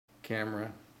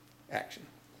camera, action.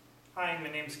 Hi,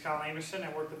 my name is Kyle Anderson.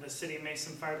 I work with the City of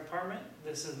Mason Fire Department.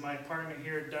 This is my partner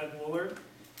here, Doug Woolard,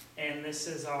 and this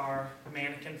is our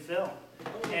mannequin Phil.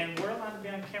 And we're allowed to be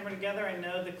on camera together. I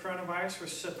know the coronavirus, we're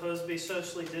supposed to be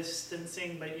socially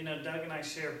distancing, but you know, Doug and I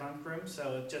share a bunk room,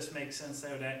 so it just makes sense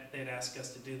that they'd ask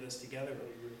us to do this together.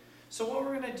 So what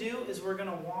we're going to do is we're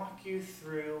going to walk you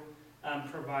through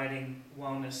providing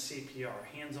wellness CPR,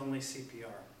 hands-only CPR.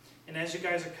 And as you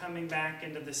guys are coming back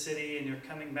into the city and you're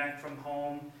coming back from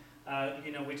home,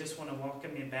 you know, we just want to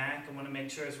welcome you back and want to make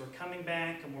sure as we're coming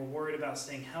back and we're worried about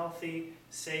staying healthy,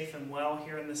 safe, and well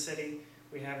here in the city,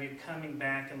 we have you coming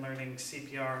back and learning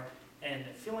CPR and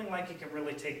feeling like you can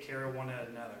really take care of one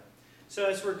another. So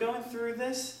as we're going through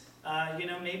this, you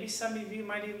know, maybe some of you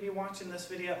might even be watching this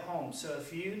video at home. So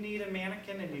if you need a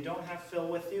mannequin and you don't have Phil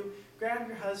with you, grab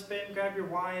your husband, grab your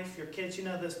wife, your kids, you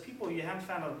know, those people you haven't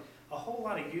found a whole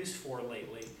lot of use for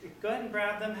lately. Go ahead and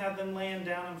grab them, have them laying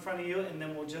down in front of you, and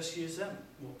then we'll just use them.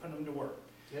 We'll put them to work.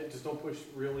 Yeah, just don't push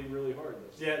really, really hard.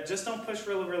 Yeah, just don't push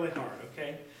really, really hard,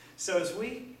 okay? So as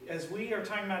we are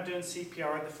talking about doing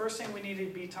CPR, the first thing we need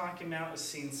to be talking about is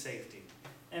scene safety.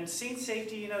 And scene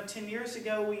safety, you know, 10 years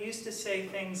ago, we used to say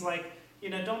things like, you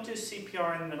know, don't do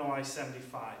CPR in the middle of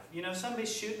I-75. You know,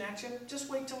 somebody's shooting at you, just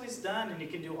wait till he's done and you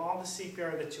can do all the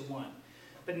CPR that you want.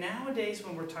 But nowadays,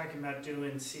 when we're talking about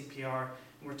doing CPR,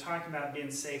 and we're talking about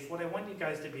being safe, what I want you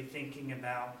guys to be thinking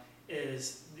about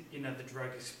is, you know, the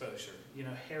drug exposure. You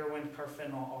know, heroin,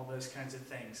 carfentanil, all those kinds of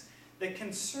things. The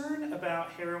concern about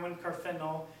heroin,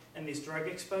 carfentanil, and these drug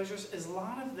exposures is a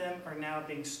lot of them are now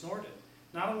being snorted.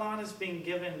 Not a lot is being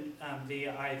given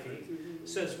via IV.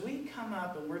 So as we come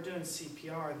up and we're doing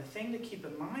CPR, the thing to keep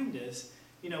in mind is,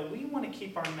 you know, we want to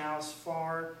keep our mouths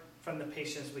far from the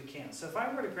patient as we can. So if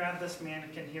I were to grab this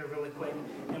mannequin here really quick,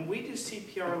 and we do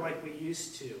CPR like we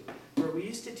used to, where we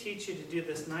used to teach you to do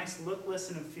this nice look,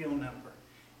 listen, and feel number.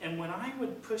 And when I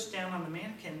would push down on the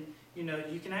mannequin, you know,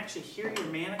 you can actually hear your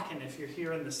mannequin if you're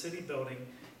here in the city building.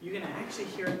 You can actually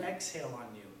hear it exhale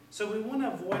on you. So we want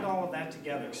to avoid all of that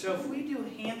together. So if we do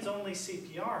hands-only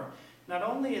CPR, not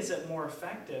only is it more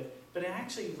effective, but it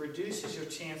actually reduces your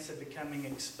chance of becoming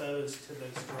exposed to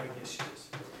those drug issues.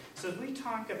 So as we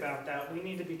talk about that, we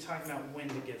need to be talking about when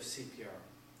to give CPR.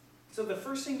 So the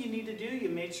first thing you need to do, you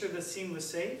made sure the scene was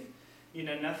safe. You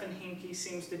know, nothing hinky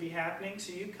seems to be happening.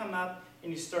 So you come up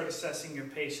and you start assessing your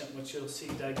patient, which you'll see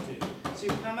Doug do. So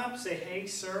you come up, say, hey,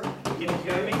 sir, can you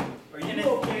hear me? Are you and if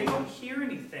okay? you don't hear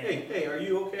anything, Hey, are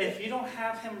you okay? if you don't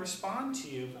have him respond to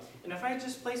you, and if I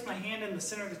just place my hand in the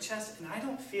center of the chest and I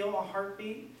don't feel a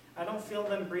heartbeat, I don't feel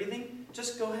them breathing,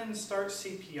 just go ahead and start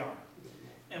CPR.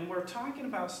 And we're talking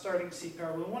about starting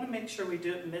CPR. We want to make sure we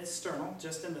do it mid-sternal,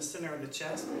 just in the center of the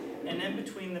chest, and in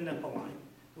between the nipple line.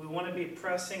 We want to be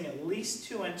pressing at least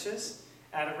 2 inches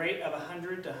at a rate of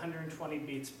 100 to 120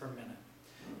 beats per minute.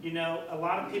 You know, a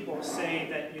lot of people say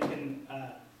that you can,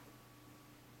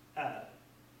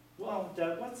 well,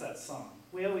 Doug, what's that song?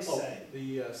 We always say.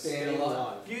 The Staying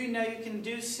Alive. You know, you can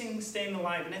do sing Staying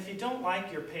Alive, and if you don't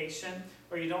like your patient,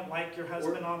 or you don't like your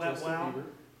husband all that Justin well, Bieber.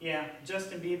 yeah,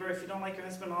 Justin Bieber, if you don't like your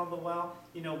husband all that well,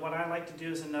 you know, what I like to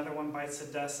do is Another One Bites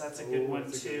the Dust. That's a good one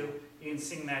That's a too. good one. You can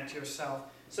sing that to yourself.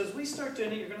 So as we start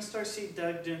doing it, you're going to start seeing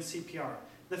Doug doing CPR.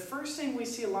 The first thing we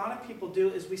see a lot of people do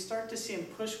is we start to see them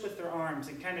push with their arms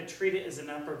and kind of treat it as an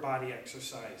upper body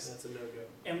exercise. That's a no-go.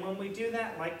 And when we do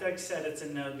that, like Doug said, it's a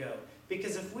no-go.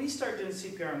 Because if we start doing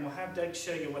CPR, and we'll have Doug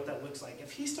show you what that looks like,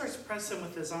 if he starts pressing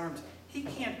with his arms, he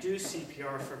can't do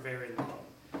CPR for very long.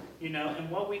 You know, and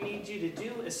what we need you to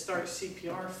do is start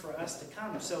CPR for us to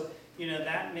come. So, you know,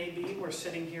 that may be we're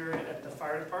sitting here at the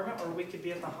fire department, or we could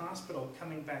be at the hospital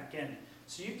coming back in.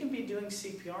 So you can be doing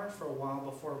CPR for a while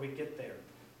before we get there.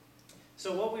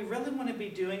 So what we really want to be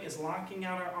doing is locking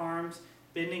out our arms,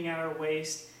 bending out our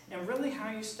waist, and really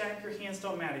how you stack your hands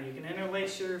don't matter. You can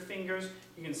interlace your fingers,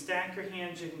 you can stack your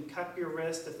hands, you can cup your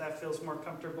wrist if that feels more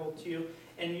comfortable to you,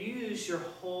 and use your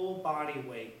whole body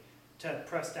weight to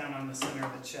press down on the center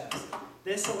of the chest.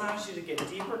 This allows you to get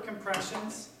deeper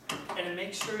compressions, and it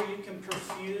makes sure you can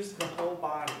perfuse the whole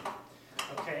body.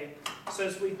 Okay, so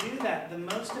as we do that, the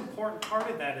most important part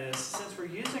of that is, since we're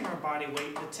using our body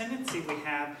weight, the tendency we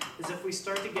have is if we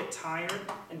start to get tired,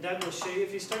 and Doug will show you,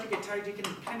 if you start to get tired, you can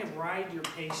kind of ride your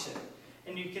patient.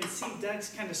 And you can see Doug's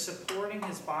kind of supporting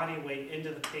his body weight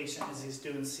into the patient as he's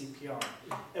doing CPR.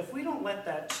 If we don't let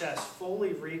that chest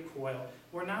fully recoil,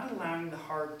 we're not allowing the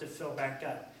heart to fill back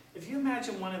up. If you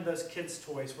imagine one of those kids'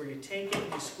 toys where you take it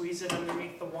and you squeeze it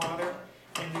underneath the water,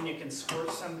 and then you can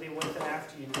squirt somebody with it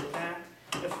after you do that,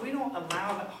 if we don't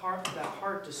allow that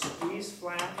heart to squeeze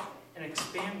flat and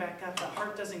expand back up, the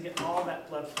heart doesn't get all that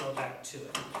blood flow back to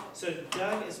it. So So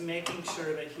Doug is making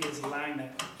sure that he is allowing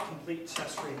that complete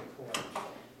chest rate core.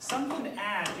 Something to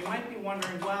add, you might be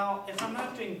wondering, well, if I'm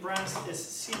not doing breast, is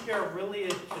CPR really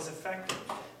as effective?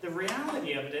 The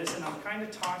reality of it is, and I'm kind of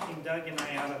talking Doug and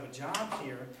I out of a job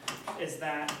here, is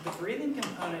that the breathing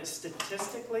component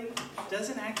statistically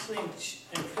doesn't actually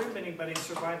improve anybody's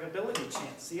survivability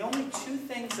chance. The only two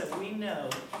things that we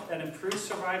know that improve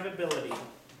survivability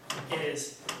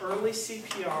is early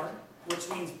CPR, which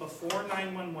means before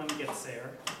 911 gets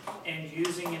there, and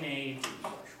using an AED.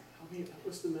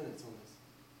 What's the minutes on this?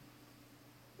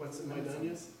 What's the Am I minutes done on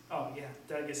yet? this? Oh, yeah,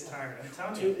 Doug is tired, I'm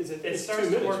telling you. Is it, It it's starts 2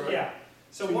 to minutes, work, right? yeah.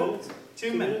 So 2 we'll, minutes? 2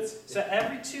 2 minutes. minutes? So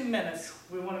every 2 minutes,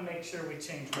 we want to make sure we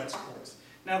change rest cords.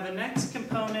 Now the next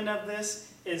component of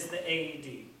this is the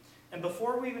AED. And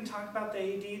before we even talk about the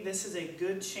AED, this is a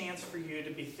good chance for you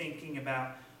to be thinking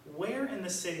about where in the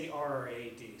city are our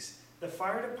AEDs. The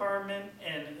fire department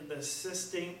and the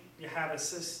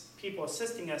people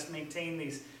assisting us maintain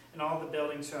these in all the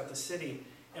buildings throughout the city.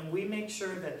 And we make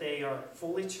sure that they are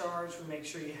fully charged. We make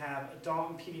sure you have adult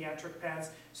and pediatric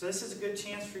pads. So this is a good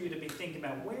chance for you to be thinking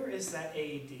about where is that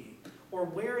AED? Or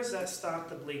where is that stop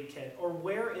the bleed kit? Or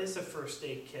where is a first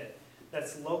aid kit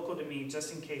that's local to me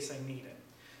just in case I need it?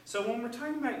 So when we're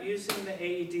talking about using the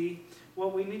AED,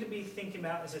 what we need to be thinking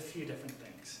about is a few different things.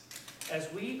 As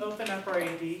we open up our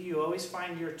AED, you always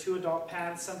find your 2 adult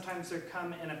pads. Sometimes they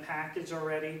come in a package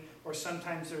already, or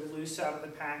sometimes they're loose out of the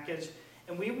package.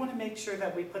 And we want to make sure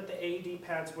that we put the AED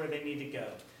pads where they need to go.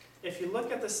 If you look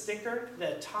at the sticker,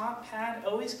 the top pad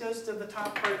always goes to the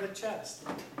top part of the chest.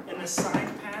 And the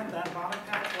side pad, that bottom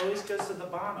pad, always goes to the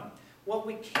bottom. What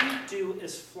we can't do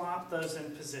is flop those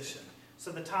in position.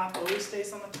 So the top always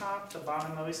stays on the top, the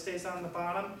bottom always stays on the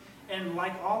bottom. And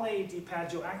like all AED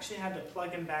pads, you'll actually have to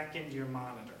plug them back into your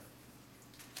monitor.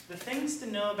 The things to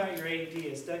know about your AED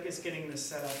as Doug is getting this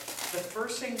set up, the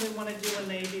first thing we want to do when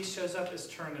the AED shows up is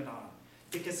turn it on.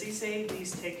 Because these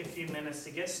AEDs take a few minutes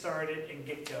to get started and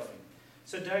get going.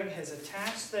 So Doug has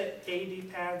attached the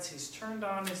AED pads, he's turned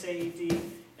on his AED,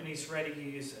 and he's ready to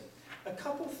use it. A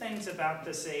couple things about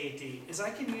this AED is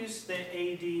I can use the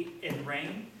AED in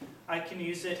rain, I can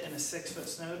use it in a 6-foot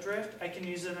snowdrift, I can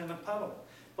use it in a puddle.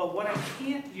 But what I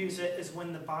can't use it is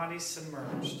when the body's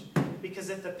submerged. Because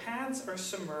if the pads are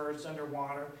submerged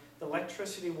underwater, the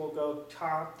electricity will go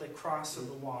top the cross of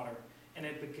the water, and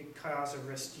it could cause a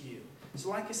risk to you. So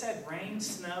like I said, rain,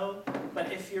 snow,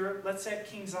 but if you're, let's say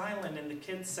at Kings Island in the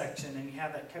kids section and you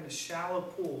have that kind of shallow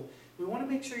pool, we want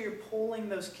to make sure you're pulling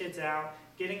those kids out,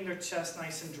 getting their chest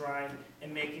nice and dry,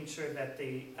 and making sure that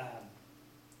the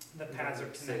pads are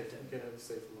connected. You gotta have a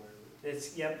safe environment.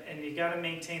 Yep, and you got to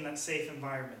maintain that safe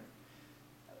environment.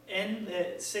 In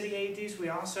the city AEDs, we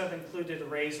also have included a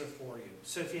razor for you.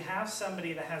 So if you have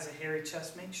somebody that has a hairy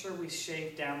chest, make sure we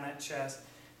shave down that chest,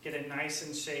 get it nice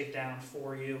and shaved down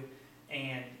for you,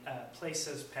 and place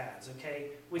those pads,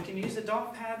 okay? We can use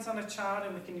adult pads on a child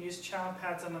and we can use child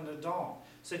pads on an adult.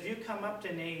 So if you come up to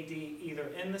an AED either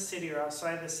in the city or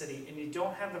outside the city and you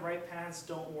don't have the right pads,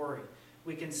 don't worry.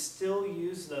 We can still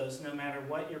use those no matter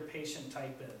what your patient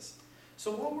type is. So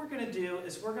what we're gonna do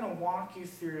is we're gonna walk you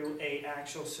through an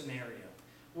actual scenario.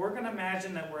 We're gonna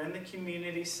imagine that we're in the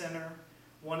community center,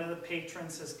 one of the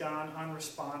patrons has gone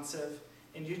unresponsive,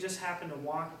 and you just happen to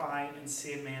walk by and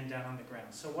see a man down on the ground.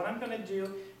 So what I'm going to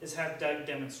do is have Doug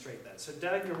demonstrate that. So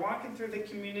Doug, you're walking through the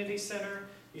community center,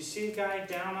 you see a guy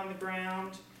down on the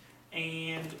ground,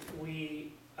 and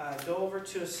we go over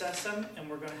to assess him, and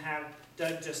we're going to have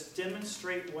Doug just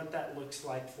demonstrate what that looks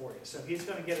like for you. So he's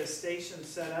going to get a station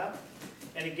set up,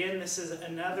 and again, this is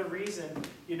another reason,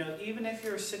 you know, even if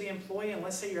you're a city employee, and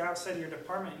let's say you're outside of your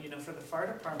department, you know, for the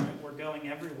fire department, we're going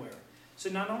everywhere. So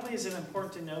not only is it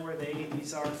important to know where the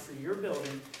AEDs are for your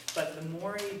building, but the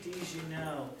more AEDs you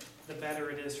know, the better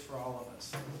it is for all of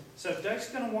us. So Doug's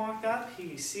going to walk up,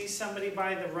 he sees somebody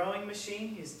by the rowing machine,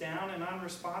 he's down and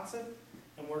unresponsive,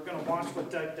 and we're going to watch what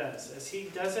Doug does. As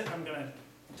he does it, I'm going to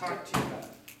talk to you about it.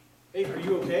 Hey, are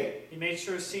you okay? He made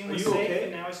sure his scene was Are you safe, okay?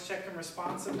 and now he's checking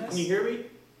responsiveness. Can you hear me?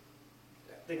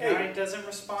 The guy doesn't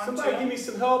respond Somebody to give him. me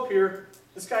some help here.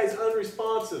 This guy's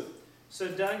unresponsive. So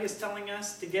Doug is telling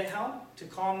us to get help, to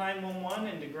call 911,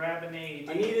 and to grab an AED.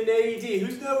 I need an AED.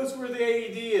 Who knows where the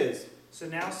AED is? So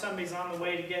now somebody's on the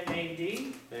way to get an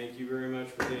AED. Thank you very much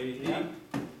for the AED. Yeah.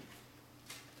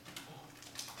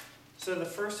 So the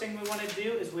first thing we want to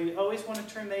do is we always want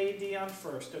to turn the AED on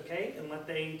first, okay? And let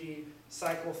the AED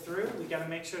cycle through. We got to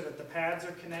make sure that the pads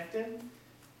are connected.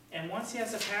 And once he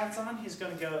has the pads on, he's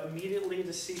going to go immediately to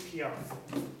CPR.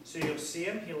 So you'll see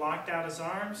him, he locked out his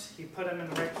arms, he put them in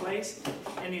the right place,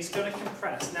 and he's going to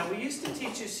compress. Now we used to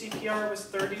teach you CPR was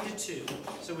 30 to 2.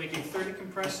 So we do 30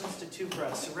 compressions to 2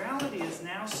 breaths. The reality is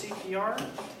now CPR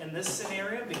in this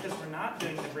scenario, because we're not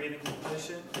doing the breathing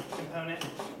component,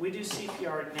 we do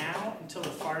CPR now until the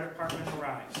fire department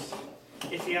arrives.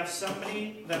 If you have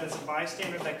somebody that is a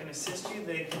bystander that can assist you,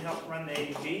 they can help run the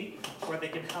AED, or they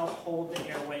can help hold the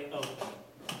airway open.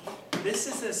 This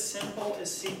is as simple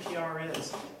as CPR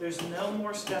is. There's no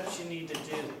more steps you need to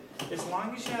do. As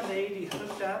long as you have the AED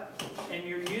hooked up and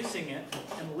you're using it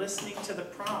and listening to the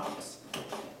prompts,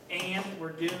 and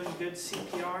we're doing good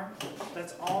CPR,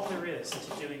 that's all there is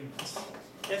to doing this.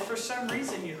 If for some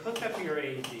reason you hook up your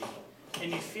AED,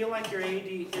 and you feel like your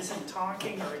AED isn't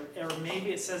talking, or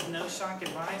maybe it says no shock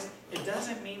advised, it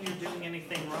doesn't mean you're doing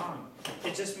anything wrong.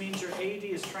 It just means your AED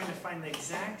is trying to find the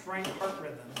exact right heart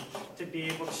rhythm to be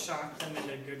able to shock them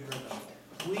into a good rhythm.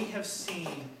 We have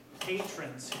seen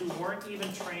patrons who weren't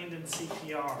even trained in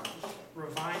CPR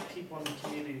revive people in the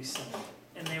community center,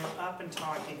 and they were up and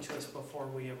talking to us before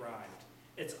we arrived.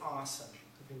 It's awesome.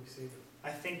 I think we saved him. I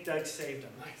think Doug saved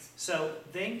them. Nice. So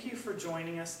thank you for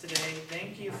joining us today.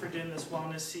 Thank you for doing this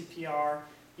wellness CPR.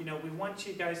 You know, we want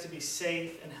you guys to be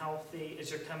safe and healthy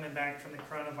as you're coming back from the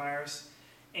coronavirus.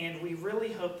 And we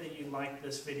really hope that you like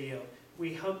this video.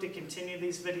 We hope to continue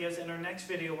these videos. In our next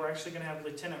video, we're actually going to have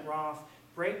Lieutenant Roth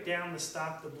break down the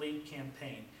Stop the Bleed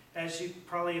campaign. As you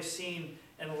probably have seen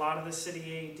in a lot of the city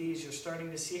AEDs, you're starting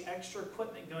to see extra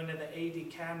equipment go into the AED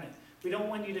cabinet. We don't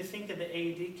want you to think of the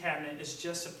AED cabinet as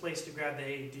just a place to grab the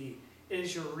AED. It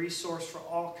is your resource for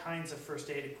all kinds of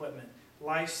first aid equipment,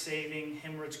 life-saving,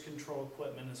 hemorrhage control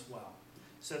equipment as well.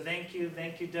 So thank you,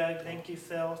 Doug, thank you,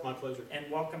 Phil, It's my pleasure. and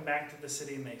welcome back to the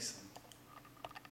City of Mason.